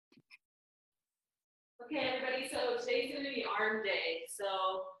Okay, everybody, so today's going to be arm day. So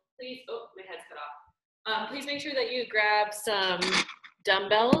please, oh, my head's cut off. Please make sure that you grab some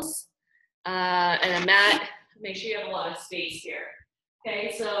dumbbells and a mat. Make sure you have a lot of space here.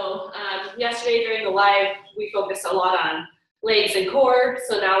 Okay, so yesterday during the live, we focused a lot on legs and core.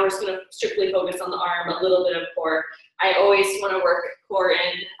 So now we're just going to strictly focus on the arm, a little bit of core. I always want to work core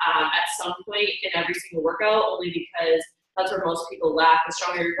in at some point in every single workout, only because that's where most people lack. The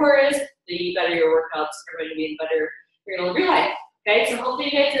stronger your core is, the better your workouts are going to be, the better you're going to live your life. Okay, so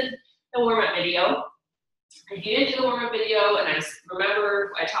hopefully you guys did the warm-up video. If you didn't do the warm-up video, and I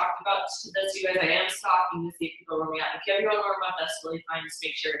remember I talked about this, you guys, I am stalking to see if people are warming up. If you ever want to warm up, that's really fine. Just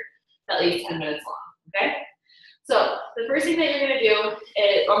make sure it's at least 10 minutes long. Okay? So the first thing that you're going to do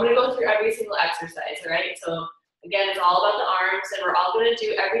is I'm going to go through every single exercise. All right? So again, it's all about the arms, and we're all going to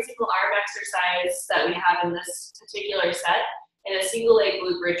do every single arm exercise that we have in this particular set in a single leg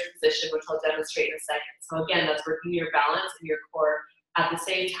glute bridge position, which I'll demonstrate in a second. So again, that's working your balance and your core at the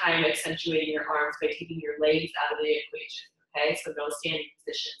same time accentuating your arms by taking your legs out of the equation. Okay, so no standing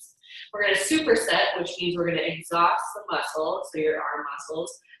positions. We're going to superset, which means we're going to exhaust the muscle, so your arm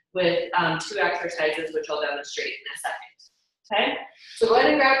muscles, with two exercises, which I'll demonstrate in a second. Okay, so go ahead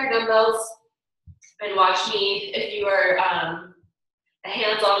and grab your dumbbells and watch me. If you are a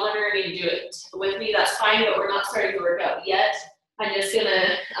hands-on learner and you do it with me, that's fine, but we're not starting the workout yet. I'm just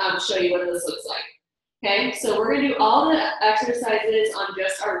gonna show you what this looks like. Okay, so we're gonna do all the exercises on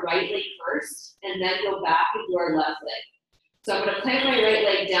just our right leg first, and then go back and do our left leg. So I'm gonna plant my right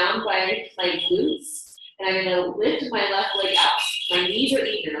leg down by my glutes, and I'm gonna lift my left leg out. My knees are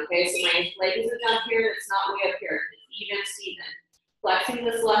even, okay? So my leg isn't down here, and it's not way up here. It's even, Steven. Flexing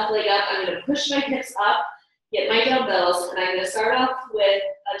this left leg up, I'm gonna push my hips up, get my dumbbells, and I'm gonna start off with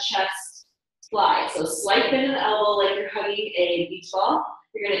a chest fly. So slight bend in the elbow like you're hugging a beach ball.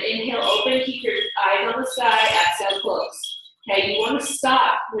 You're gonna inhale, open, keep your eyes on the sky, exhale, close. Okay, you wanna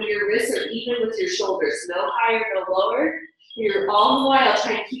stop when your wrists are even with your shoulders. No higher, no lower. You're all the while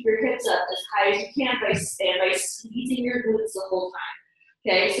trying to keep your hips up as high as you can by squeezing your glutes the whole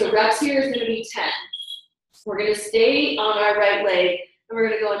time. Okay, so reps here is gonna be 10. We're gonna stay on our right leg, and we're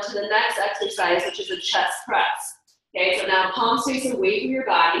gonna go into the next exercise, which is a chest press. Okay, so now palms face away from your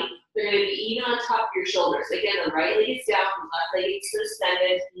body. They're gonna be even on top of your shoulders. Again, the right leg is down, the left leg is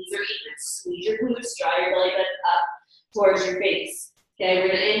extended, knees are even. Squeeze your glutes, draw your belly button up towards your face. Okay, we're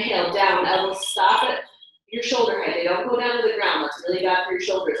gonna inhale down, elbows stop at your shoulder height. They don't go down to the ground. That's really bad for your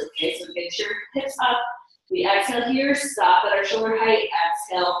shoulders, okay? So get your hips up. We exhale here, stop at our shoulder height,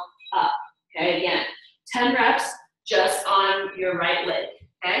 exhale up. Okay, again, 10 reps just on your right leg,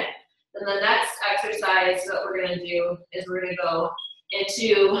 okay? Then the next exercise that we're gonna do is we're gonna go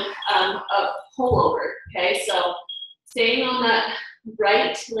into a pullover, okay? So staying on that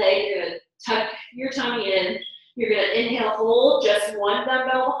right leg, you're gonna tuck your tummy in. You're gonna inhale, hold just one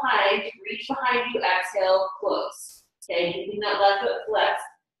dumbbell behind, reach behind you, exhale, close. Okay, keeping that left foot flexed.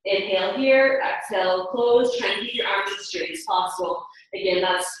 Inhale here, exhale, close. Try and keep your arms as straight as possible. Again,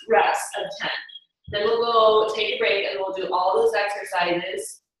 that's reps of 10. Then we'll go take a break and we'll do all those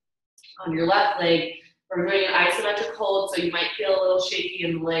exercises on your left leg. We're doing an isometric hold, so you might feel a little shaky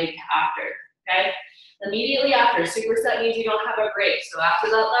in the leg after, okay? Immediately after, superset means you don't have a break. So after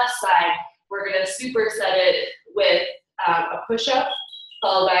that left side, we're gonna superset it with a push-up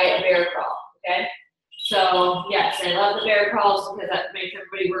followed by a bear crawl, okay? So yes, I love the bear crawls because that makes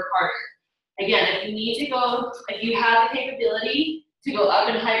everybody work harder. Again, if you need to go, if you have the capability to go up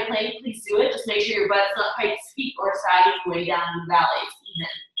in high plank, please do it. Just make sure your butt's not pikes feet or sagging way down in the valley. Even.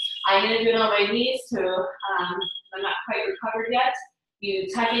 I'm gonna do it on my knees too. I'm not quite recovered yet. You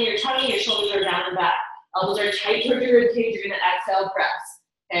tuck in your tummy, your shoulders are down and back. Elbows are tight towards your ribcage. You're gonna exhale, press.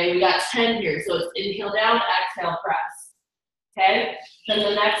 Okay, we got 10 here, so it's inhale down, exhale, press. Okay, then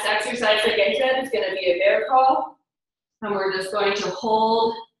the next exercise, like I said, is gonna be a bear crawl. And we're just going to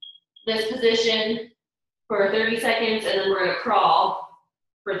hold this position for 30 seconds, and then we're gonna crawl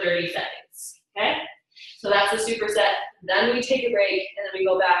for 30 seconds, okay? So that's the superset. Then we take a break, and then we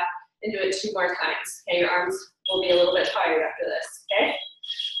go back and do it 2 more times. Okay, your arms will be a little bit tired after this, okay?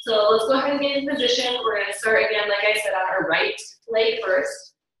 So let's go ahead and get in position. We're gonna start again, like I said, on our right leg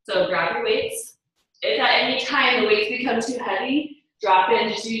first. So grab your weights. If at any time the weights become too heavy, drop in,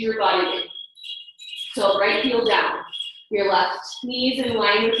 just use your body weight. So right heel down. Your left knee is in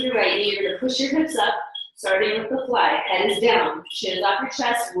line with your right knee. You're gonna push your hips up, starting with the fly. Head is down, chin is off your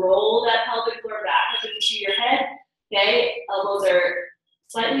chest, roll that pelvic floor back into your head. Okay, elbows are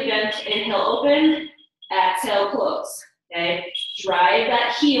slightly bent. Inhale, open. Exhale, close. Okay, drive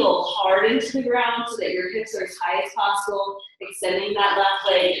that heel hard into the ground so that your hips are as high as possible, extending that left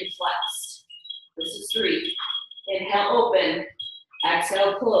leg and flex. This is 3. Inhale, open.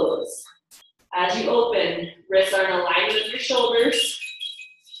 Exhale, close. As you open, wrists are in alignment with your shoulders.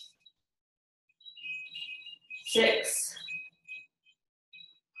 6.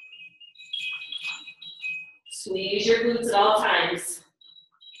 Squeeze your glutes at all times.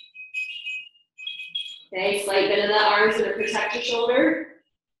 Okay, slight bend in the arms to protect your shoulder.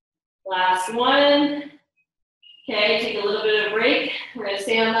 Last one. Okay, take a little bit of a break. We're gonna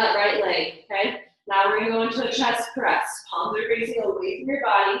stay on that right leg, okay? Now we're gonna go into a chest press. Palms are facing away from your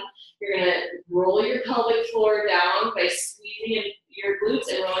body. You're gonna roll your pelvic floor down by squeezing in your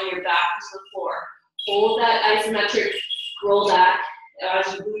glutes and rolling your back into the floor. Hold that isometric roll back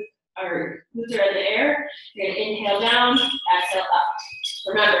as your glutes are in the air. You're gonna inhale down, exhale up.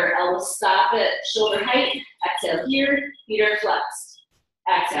 Remember, elbows stop at shoulder height. Exhale here, feet are flexed.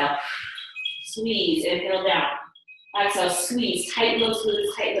 Exhale, squeeze, inhale down. Exhale, squeeze, tighten those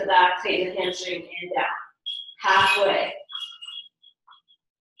glutes, tighten the back, tighten the hamstring, and down. Halfway.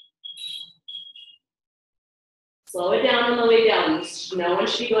 Slow it down on the way down. No one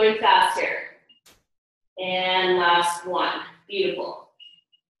should be going fast here. And last one. Beautiful.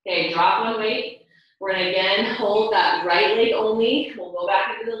 Okay, drop one weight. We're gonna again hold that right leg only. We'll go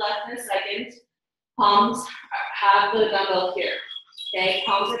back into the left in a second. Palms have the dumbbell here. Okay,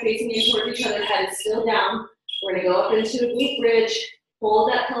 palms are facing in toward each other, head is still down. We're gonna go up into a glute bridge,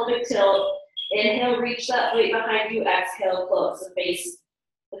 hold that pelvic tilt. Inhale, reach that weight behind you. Exhale, close the face.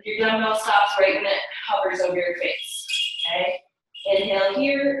 If your dumbbell stops right when it hovers over your face. Okay, inhale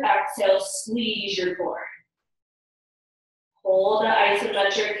here. Exhale, squeeze your core. Hold that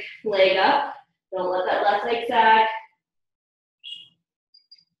isometric leg up. Don't let that left leg sag.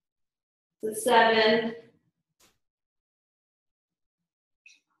 To 7.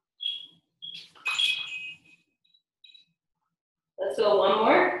 Let's go one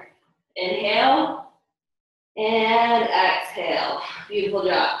more. Inhale and exhale. Beautiful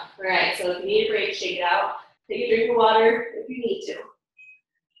job. All right, so if you need a break, shake it out. Take a drink of water if you need to.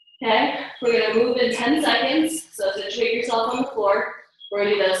 Okay, we're gonna move in 10 seconds. So situate yourself on the floor. We're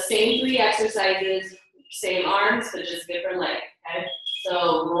gonna do those same 3 exercises, same arms, but just different leg, okay?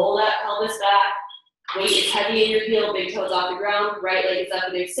 So roll that pelvis back. Weight is heavy in your heel, big toes off the ground. Right leg is up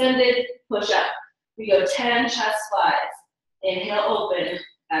and extended. Push up. We go 10 chest flies. Inhale, open.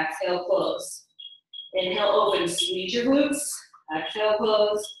 Exhale, close. Inhale, open. Squeeze your glutes. Exhale,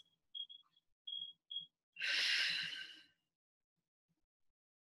 close.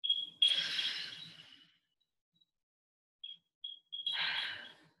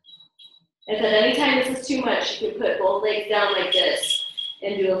 If at any time this is too much, you can put both legs down like this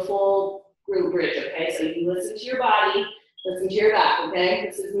and do a full glute bridge, okay? So you listen to your body, listen to your back, okay?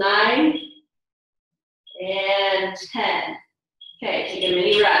 This is 9 and 10. Okay, take a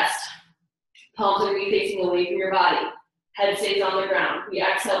mini rest. Palms are gonna be facing away from your body. Head stays on the ground. We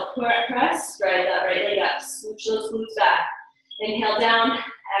exhale, press, drive that right leg up, swoosh those glutes back. Inhale down,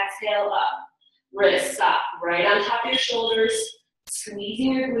 exhale up. Wrist stop right on top of your shoulders,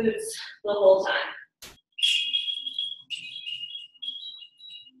 squeezing your glutes the whole time.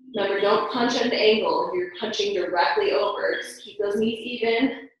 Remember, don't punch at an angle. You're punching directly over. Just keep those knees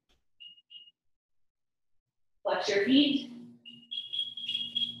even. Flex your feet.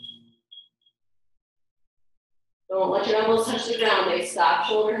 Don't let your elbows touch the ground. They stop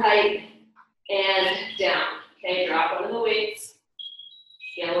shoulder height and down. Okay, drop one of the weights.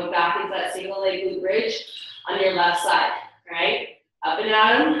 Again, look back into that single leg glute bridge on your left side, right? Up and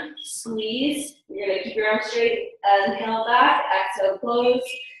at them, squeeze. You're gonna keep your arms straight. Inhale back, exhale, close.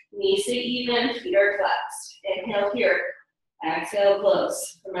 Knees stay even, feet are flexed. Inhale here, exhale,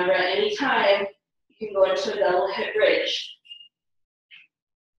 close. Remember, at any time, you can go into a double hip bridge.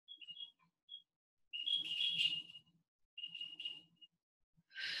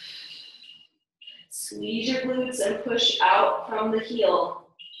 Squeeze your glutes and push out from the heel.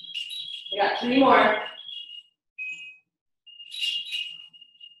 We got 3 more.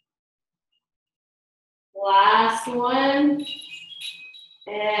 Last one.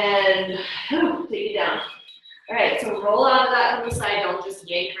 And take it down. All right, so roll out of that from the side. Don't just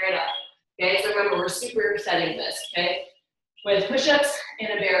yank right up. Okay, so remember, we're supersetting this, okay? With push-ups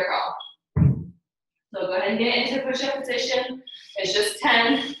and a bear crawl. So go ahead and get into push-up position. It's just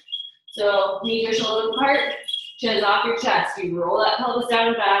 10. So knees are shoulders apart, chins off your chest. You roll that pelvis down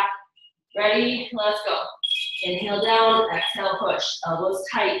and back. Ready? Let's go. Inhale down, exhale push. Elbows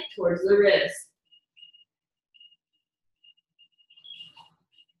tight towards the ribs.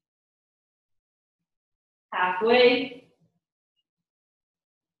 Halfway.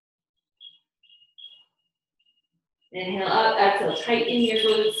 Inhale up, exhale, tighten your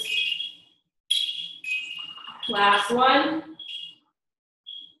glutes. Last one.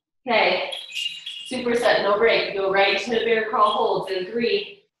 Okay, superset, no break. Go right to the bear crawl holds in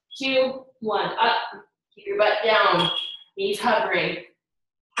 3, 2, 1. Up. Keep your butt down. Knees hovering.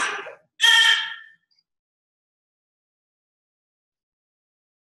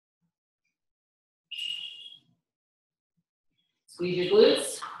 Squeeze your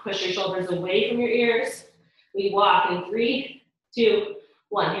glutes. Push your shoulders away from your ears. We walk in 3, 2,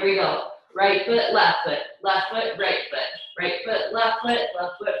 1. Here we go. Right foot, right foot, right foot, left foot,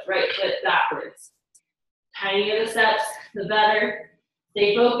 right foot, backwards. Tinier the steps, the better.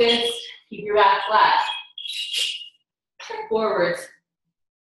 Stay focused. Keep your back flat. Forwards.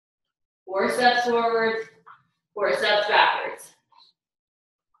 4 steps forwards, 4 steps backwards.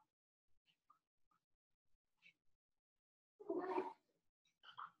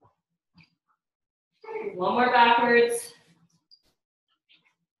 One more backwards.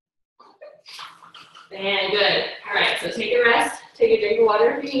 And good. All right, so take a rest. Take a drink of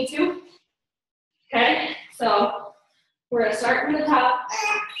water if you need to. Okay, so we're gonna start from the top.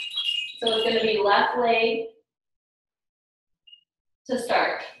 So it's gonna be left leg to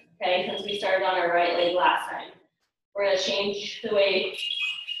start, okay, since we started on our right leg last time. We're gonna change the way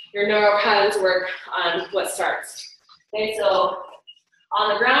your neural patterns work on what starts. Okay, so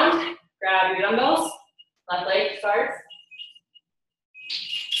on the ground, grab your dumbbells, left leg starts.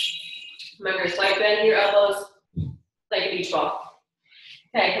 Remember, slight bend in your elbows, like a beach ball.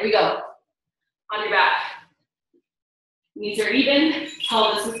 Okay, here we go. On your back. Knees are even,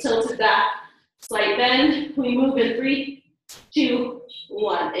 pelvis is tilted back. Slight bend, we move in 3, 2,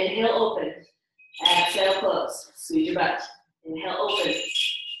 1. Inhale, open. Exhale, close. Squeeze your butt. Inhale, open.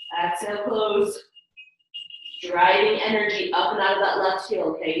 Exhale, close. Driving energy up and out of that left heel,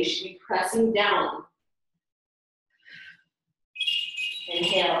 okay? You should be pressing down.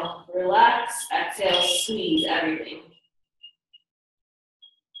 Inhale, relax. Exhale, squeeze everything.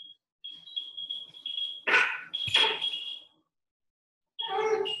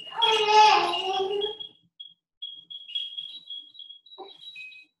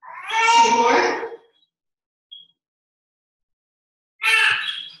 Two more.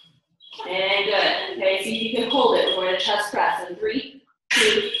 And good. Okay, see if you can hold it. We're going to chest press in 3,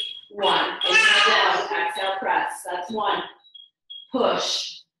 2, 1. Inhale down. Exhale, press. That's 1.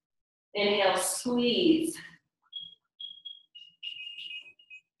 Push. Inhale, squeeze.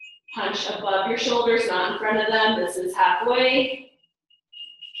 Punch above your shoulders, not in front of them. This is halfway.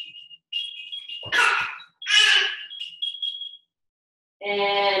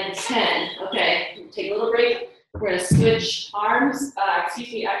 And 10. Okay, take a little break. We're gonna switch arms,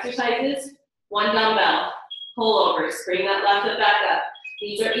 exercises. 1 dumbbell, pullovers. Bring that left foot back up.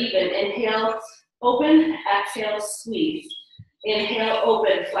 These are even. Inhale, open. Exhale, squeeze. Inhale,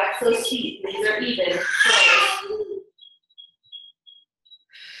 open. Flex those feet. These are even. Close.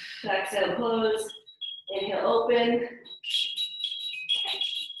 Exhale, close. Inhale, open.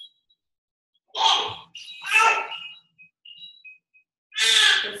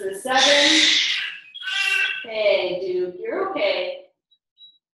 This is 7. Okay, dude, you're okay.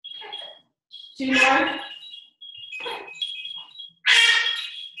 2 more.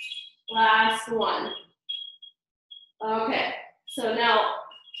 Last 1. Okay, so now,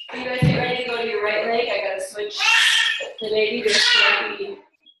 you guys get ready to go to your right leg. I gotta switch the baby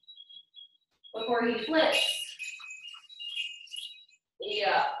before he flips.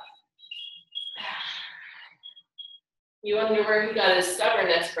 Yeah. You wonder where he got his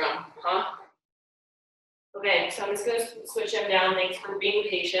stubbornness from, huh? Okay, so I'm just gonna switch him down. Thanks for being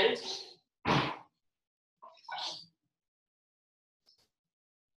patient.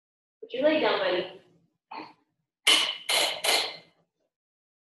 Put your leg down, buddy.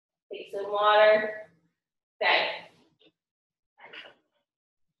 Take some water. Okay.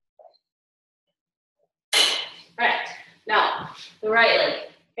 All right, now the right leg,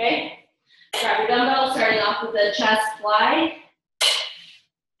 okay? Grab your dumbbell, starting off with the chest fly.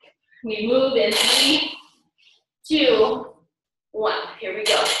 We move in 3, 2, 1. Here we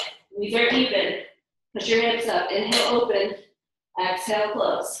go. Knees are even. Push your hips up. Inhale, open. Exhale,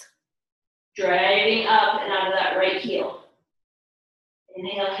 close. Driving up and out of that right heel.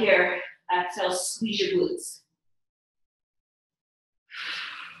 Inhale here. Exhale, squeeze your glutes.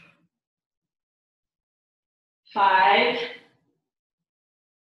 5,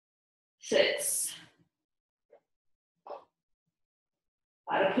 6.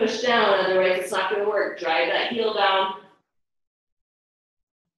 Gotta push down, otherwise it's not gonna work. Drive that heel down.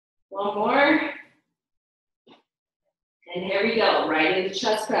 1 more. And here we go, right into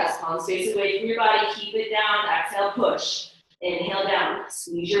chest press. Palms face away from your body, keep it down. Exhale, push. Inhale down,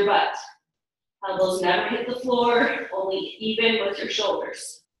 squeeze your butt. Elbows never hit the floor, only even with your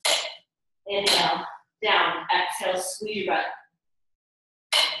shoulders. Inhale, down, exhale, squeeze your butt.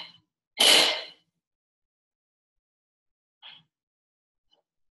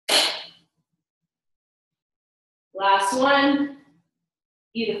 Last one.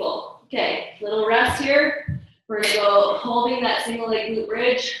 Beautiful. Okay, little rest here. We're gonna go holding that single leg glute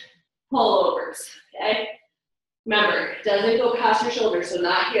bridge, pullovers, okay? Remember, it doesn't go past your shoulders, so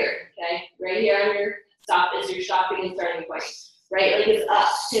not here, okay? Right here on your stop is your stopping and starting point. Right leg is up,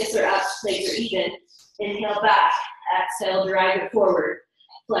 hips are up, legs are even. Inhale back, exhale, drive it forward.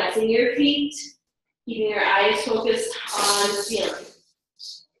 Flexing your feet, keeping your eyes focused on the ceiling.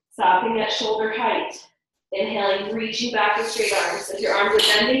 Stopping at shoulder height. Inhaling, reaching back with straight arms. If your arms are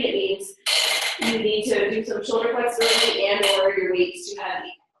bending, it means you need to do some shoulder flexibility and or your weight's too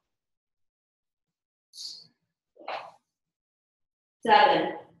heavy.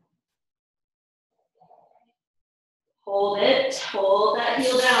 7. Hold it, hold that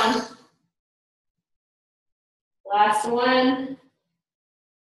heel down. Last one.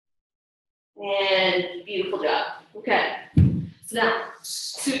 And beautiful job. Okay, so now,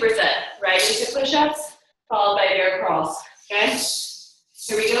 superset, right into push-ups, followed by bear crawls, okay?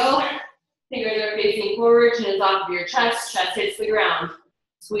 Here we go. Fingers are facing forward, chin is off of your chest hits the ground.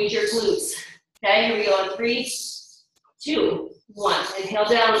 Squeeze your glutes, okay? Here we go on 3, 2, 1. Inhale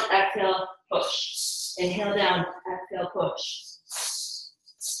down, exhale, push. Inhale down, exhale, push.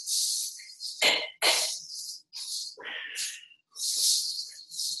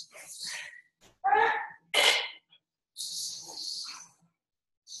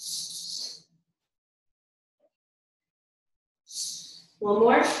 One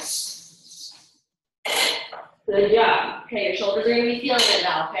more. Good job. Okay, your shoulders are going to be feeling it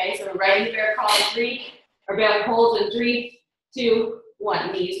now, okay? So we're right into bear crawl in 3, or bear holds in 3, 2,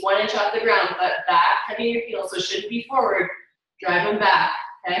 1. Knees 1 inch off the ground, but back, heavy in your heels, so shouldn't be forward. Drive them back,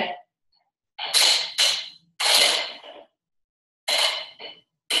 okay?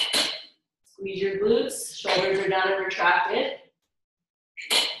 Squeeze your glutes, shoulders are down and retracted.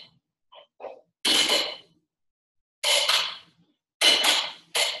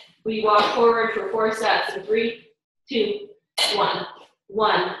 We walk forward for 4 steps in 3, 2, 1.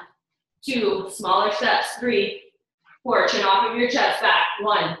 1, 2, smaller steps, 3, 4, chin off of your chest, back,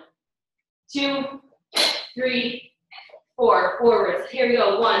 1, 2, 3, 4, forwards. Here we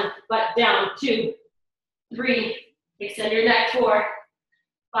go, 1, butt down, 2, 3, extend your neck, 4,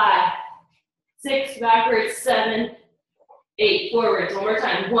 5, 6, backwards, 7, 8, forwards. One more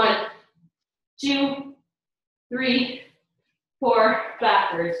time, 1, 2, 3, 4,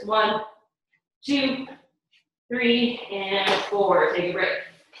 backwards. 1, 2, 3, and 4. Take a break.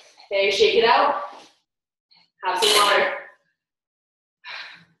 Okay, shake it out. Have some water.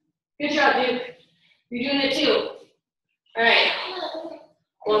 Good job, Duke. You're doing it too. All right.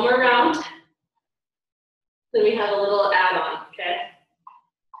 One more round. Then we have a little add-on, okay?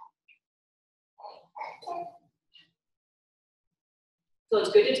 So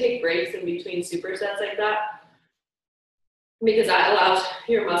it's good to take breaks in between supersets like that, because that allows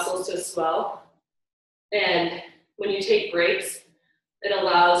your muscles to swell. And when you take breaks, it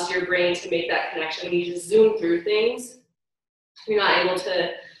allows your brain to make that connection. When you just zoom through things, you're not able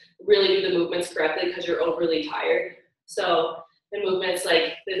to really do the movements correctly because you're overly tired. So in movements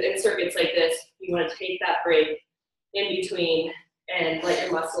like, in circuits like this, you want to take that break in between and let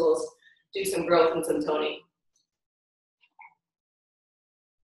your muscles do some growth and some toning.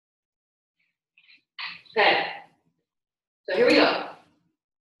 Okay, so here we go.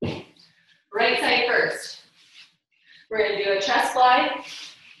 Right side first. We're gonna do a chest fly,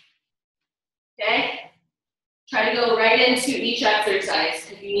 okay? Try to go right into each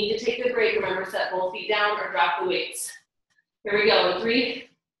exercise. If you need to take the break, remember, set both feet down or drop the weights. Here we go, 3,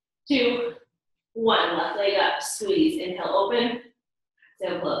 2, 1. Left leg up, squeeze. Inhale, open,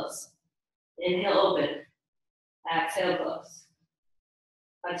 exhale, close. Inhale, open, exhale, close.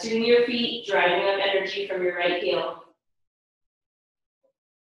 Flexing your feet, driving up energy from your right heel.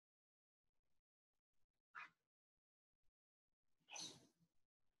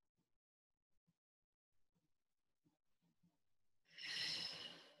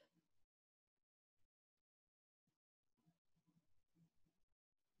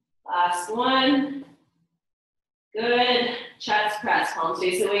 Last one. Good. Chest press, palms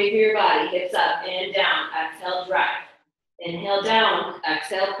face away from your body, hips up and down. Exhale, drive. Inhale down,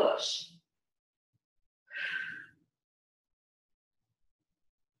 exhale, push.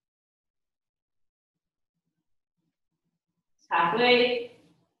 Halfway.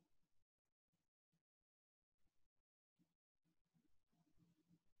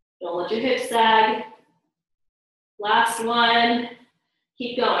 Don't let your hips sag. Last one.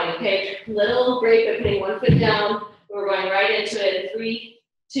 Keep going, okay? Little break by putting one foot down. We're going right into it in 3,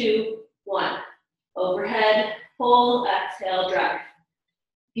 2, 1. Overhead, pull, exhale, drag. If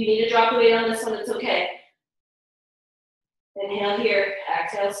you need to drop the weight on this one, it's okay. Inhale here,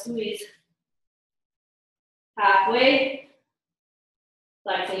 exhale, squeeze. Halfway,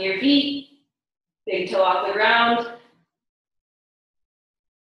 flexing your feet, big toe off the ground.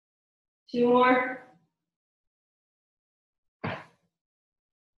 2 more.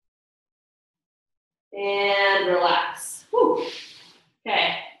 And relax. Whew.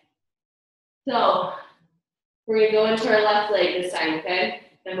 Okay. So we're gonna go into our left leg this time, okay?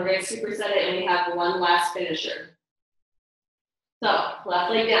 Then we're gonna superset it and we have one last finisher. So left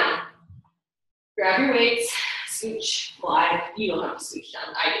leg down. Grab your weights, scooch. Well, you don't have to scooch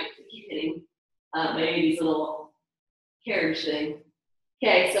down. I do. Keep hitting my baby's little carriage thing.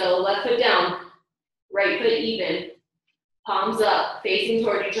 Okay, so left foot down, right foot even. Palms up, facing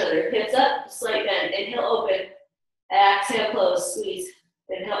toward each other. Hips up, slight bend. Inhale, open. Exhale, close. Squeeze.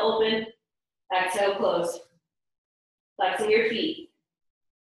 Inhale, open. Exhale, close. Flexing your feet.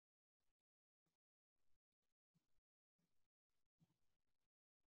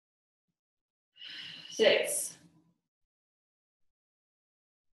 Six.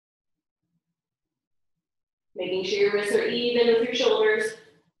 Making sure your wrists are even with your shoulders.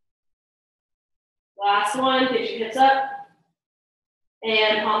 Last one, get your hips up.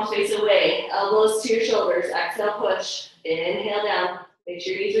 And palms face away. Elbows to your shoulders. Exhale, push. Inhale down. Make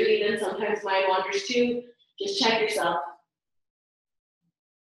sure your knees are even. Sometimes mine wanders too. Just check yourself.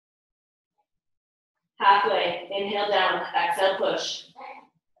 Halfway. Inhale down. Exhale, push.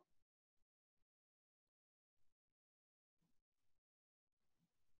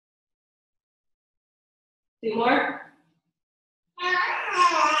 Two more.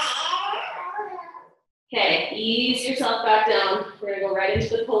 Okay, ease yourself back down. We're gonna go right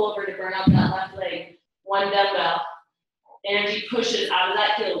into the pullover to burn up that left leg. One dumbbell. Energy pushes out of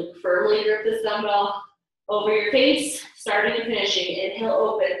that heel. Firmly grip this dumbbell over your face, starting and finishing. Inhale,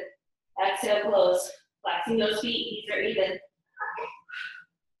 open. Exhale, close. Flexing those feet, knees are even.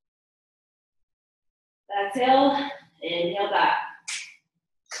 Exhale, inhale back.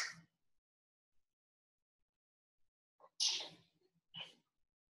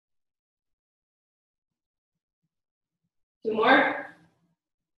 Two more.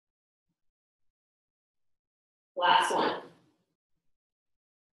 Last one.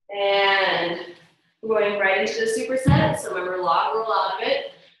 And we're going right into the superset. So remember, log roll out of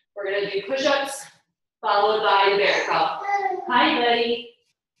it. We're gonna do push-ups, followed by the bear crawl. Hi, buddy.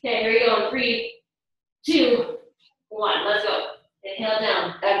 Okay, here we go. 3, 2, 1. Let's go. Inhale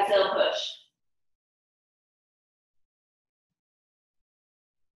down. Exhale, push.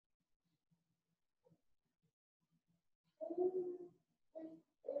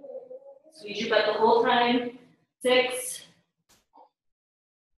 Squeeze your butt the whole time. 6.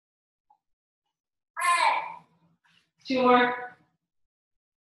 2 more.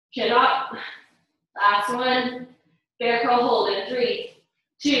 Chin up. Last one. Bear crawl, hold in 3,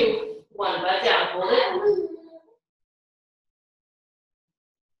 2, 1. Butt down. Hold it.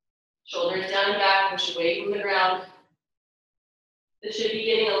 Shoulders down and back. Push away from the ground. This should be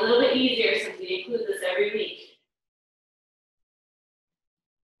getting a little bit easier since we include this every week.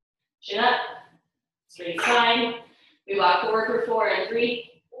 Chin up. Straight spine. We walk forward for 4 in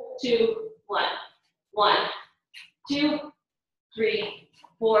 3, 2, 1. 1, 2, 3,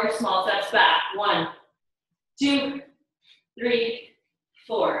 4. Small steps back. 1, 2, 3,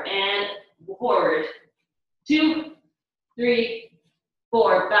 4. And forward. 2, 3,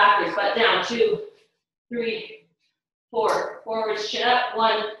 4. Backwards, butt down. 2, 3, 4. Forwards, chin up.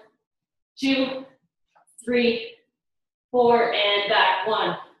 1, 2, 3, 4. And back.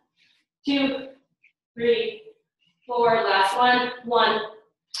 1, 2, 3, 4. Last one. 1,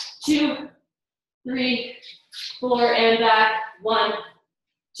 2, 3, 4. And back. 1,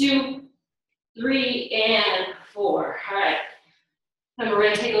 2, 3, and 4. All right. And we're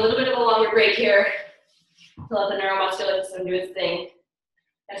going to take a little bit of a longer break here to let the neuromuscular system do its thing,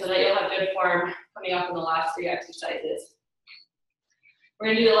 and so that you'll have good form coming up in the last 3 exercises. We're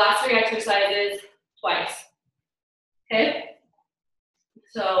going to do the last 3 exercises twice. Okay?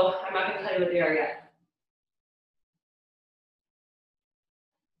 So I'm not going to tell you what they are yet.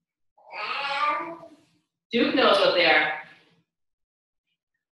 Duke knows what they are.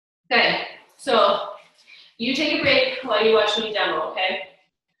 Okay, so you take a break while you watch me demo, okay?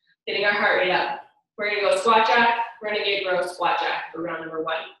 Getting our heart rate up. We're gonna go squat jack, renegade row, squat jack for round number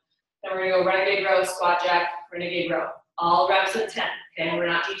 1. Then we're gonna go renegade row, squat jack, renegade row. All reps of 10, okay? We're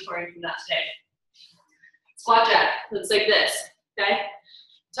not detouring from that today. Squat jack, looks like this, okay?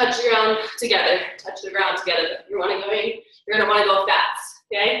 Touch the ground together, touch the ground together. You're gonna wanna go fast,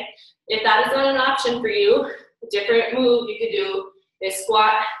 okay? If that is not an option for you, a different move you could do is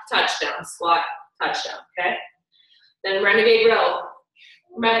squat, touchdown, okay? Then renegade row.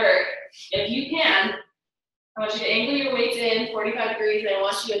 Remember, if you can, I want you to angle your weights in 45 degrees, and I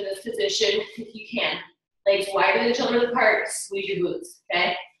want you in this position if you can. Legs wider than shoulder apart, squeeze your glutes,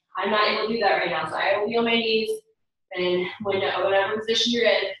 okay? I'm not able to do that right now, so I will be on my knees, and whatever position you're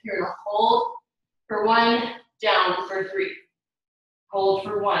in, you're gonna hold for 1, down for 3. Hold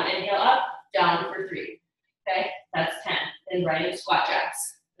for 1, inhale up, down for 3, okay? That's 10, then right in squat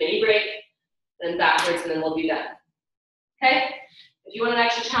jacks. Mini break, then backwards, and then we'll be done, okay? If you want an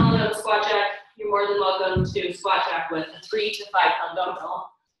extra challenge on the squat jack, you're more than welcome to squat jack with a 3 to 5 pound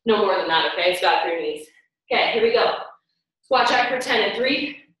dumbbell. No more than that, okay? It's got 3 knees. Okay, here we go. Squat jack for 10 in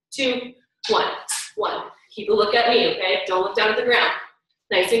 3, 2, 1. 1. Keep a look at me, okay? Don't look down at the ground.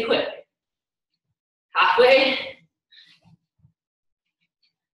 Nice and quick. Halfway.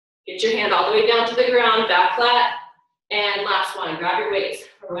 Get your hand all the way down to the ground, back flat. And last one, grab your weights.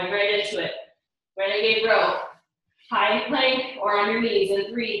 We're going right into it. Renegade row. High plank or on your knees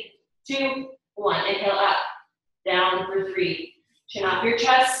in 3, 2, 1. Inhale up, down for 3. Chin off your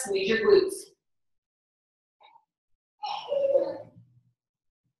chest, squeeze your glutes.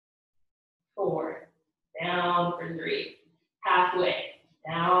 4, down for 3. Halfway,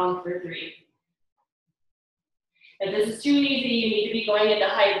 down for 3. If this is too easy, you need to be going into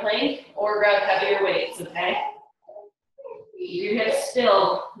high plank or grab heavier weights, okay? Keep your hips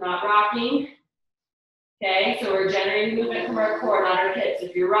still, not rocking. Okay, so we're generating movement from our core, not our hips.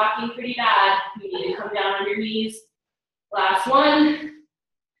 If you're rocking pretty bad, you need to come down on your knees. Last one,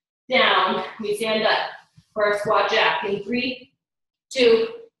 down. We stand up for our squat jack in 3, 2,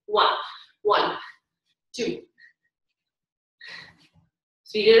 1. 1, 2.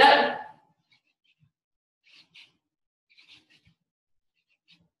 Speed it up.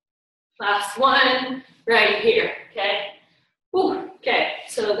 Last one, right here, okay? Whew, okay,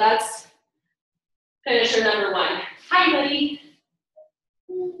 so that's finisher number 1. Hi, buddy.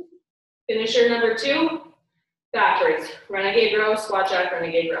 Finisher number 2, backwards. Renegade row, squat jack,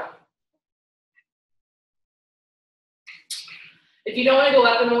 renegade row. If you don't want to go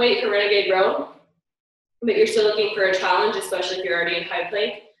up in the weight for renegade row, but you're still looking for a challenge, especially if you're already in high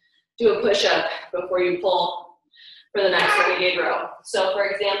plank, do a push-up before you pull for the next renegade row. So for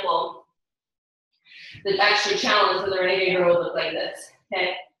example, the extra challenge for the renegade row would look like this,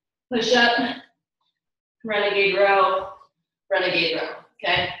 okay? Push up, renegade row,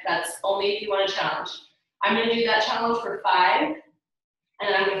 okay? That's only if you want a challenge. I'm gonna do that challenge for 5, and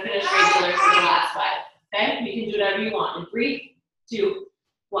then I'm gonna finish regular for the last 5, okay? You can do whatever you want in 3, 2,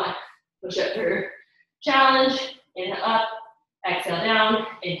 1. Push up for challenge, inhale up, exhale down,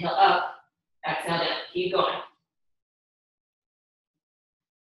 inhale up, exhale down. Keep going.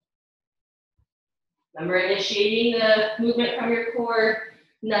 Remember initiating the movement from your core.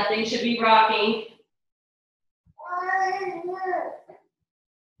 Nothing should be rocking.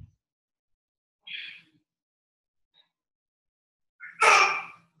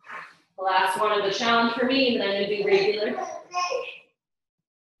 The last one of the challenge for me, and then I'm going to do regular.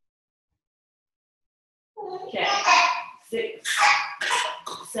 Okay, 6,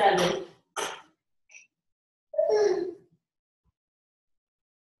 7.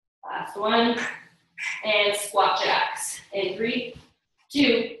 Last one. And squat jacks in 3,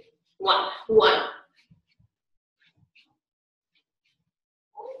 2, 1. 1.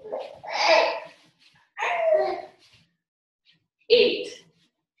 Eight,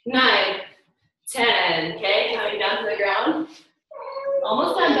 9, 10. Okay, coming down to the ground.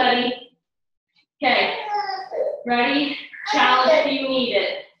 Almost done, buddy. Okay, ready? Challenge if you need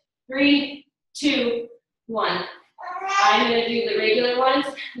it. 3, 2, 1. I'm going to do the regular ones.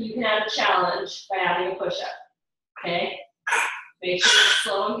 You can add a challenge by adding a push-up. Okay? Make sure you're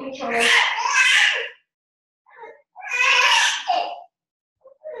slow and controlled.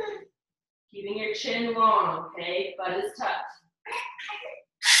 Keeping your chin long, okay? Butt is tucked.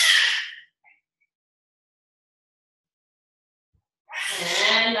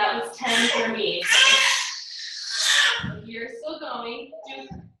 And that was 10 for me. Okay? If you're still going,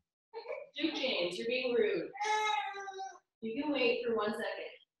 Duke James, you're being rude. You can wait for 1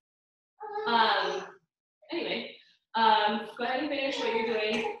 second. Anyway, go ahead and finish what you're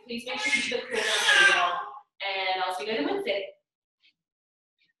doing. Please make sure you keep the cool down video, and I'll see you guys on Wednesday.